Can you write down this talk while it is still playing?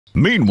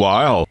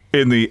Meanwhile,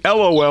 in the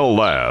LOL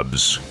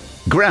labs.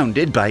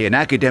 Grounded by an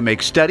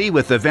academic study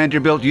with the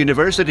Vanderbilt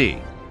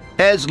University.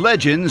 As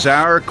Legends,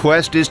 our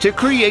quest is to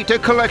create a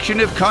collection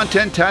of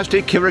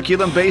content-tastic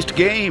curriculum-based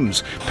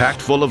games,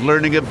 packed full of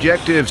learning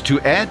objectives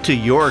to add to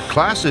your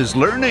class's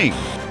learning.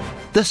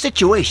 The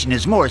situation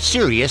is more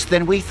serious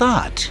than we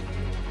thought.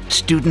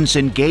 Students'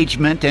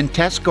 engagement and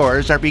test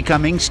scores are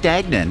becoming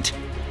stagnant.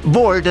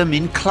 Boredom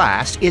in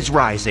class is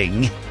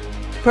rising.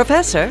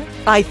 Professor,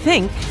 I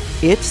think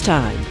it's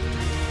time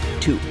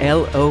to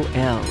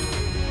LOL.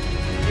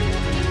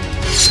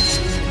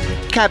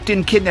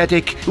 Captian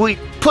Kinetic, we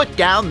put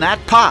down that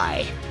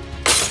pie.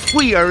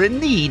 We are in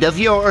need of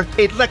your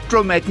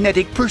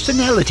electromagnetic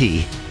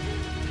personality.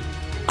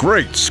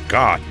 Great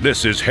Scott,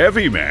 this is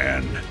heavy,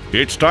 man.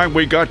 It's time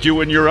we got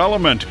you in your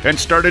element and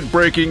started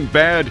breaking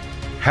bad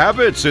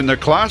habits in the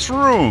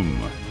classroom.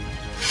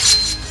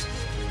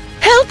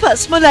 Help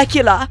us,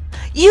 Molecula!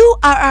 You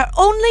are our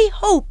only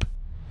hope!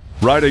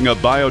 Riding a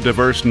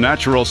biodiverse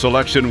natural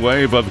selection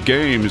wave of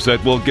games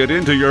that will get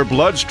into your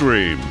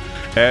bloodstream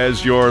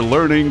as your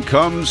learning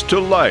comes to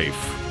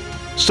life.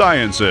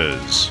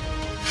 Sciences.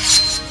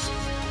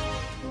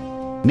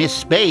 Miss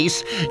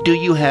Space, do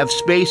you have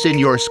space in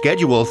your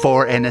schedule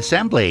for an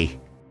assembly?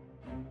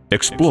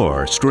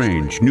 Explore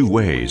strange new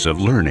ways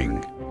of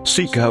learning.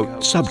 Seek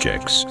out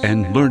subjects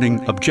and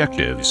learning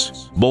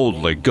objectives.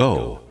 Boldly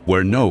go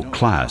where no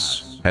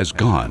class has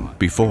gone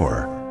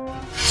before.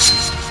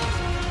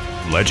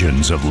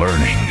 Legends of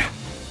Learning.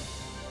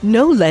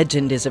 No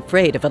legend is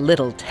afraid of a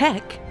little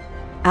tech.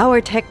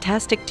 Our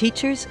tech-tastic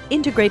teachers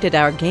integrated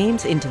our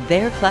games into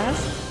their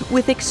class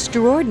with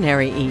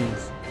extraordinary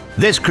ease.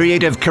 This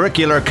creative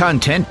curricular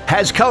content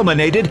has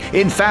culminated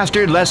in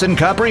faster lesson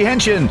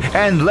comprehension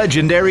and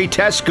legendary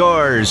test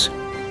scores.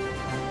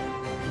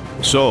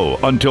 So,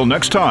 until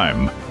next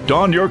time,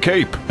 don your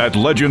cape at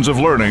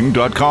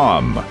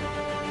legendsoflearning.com.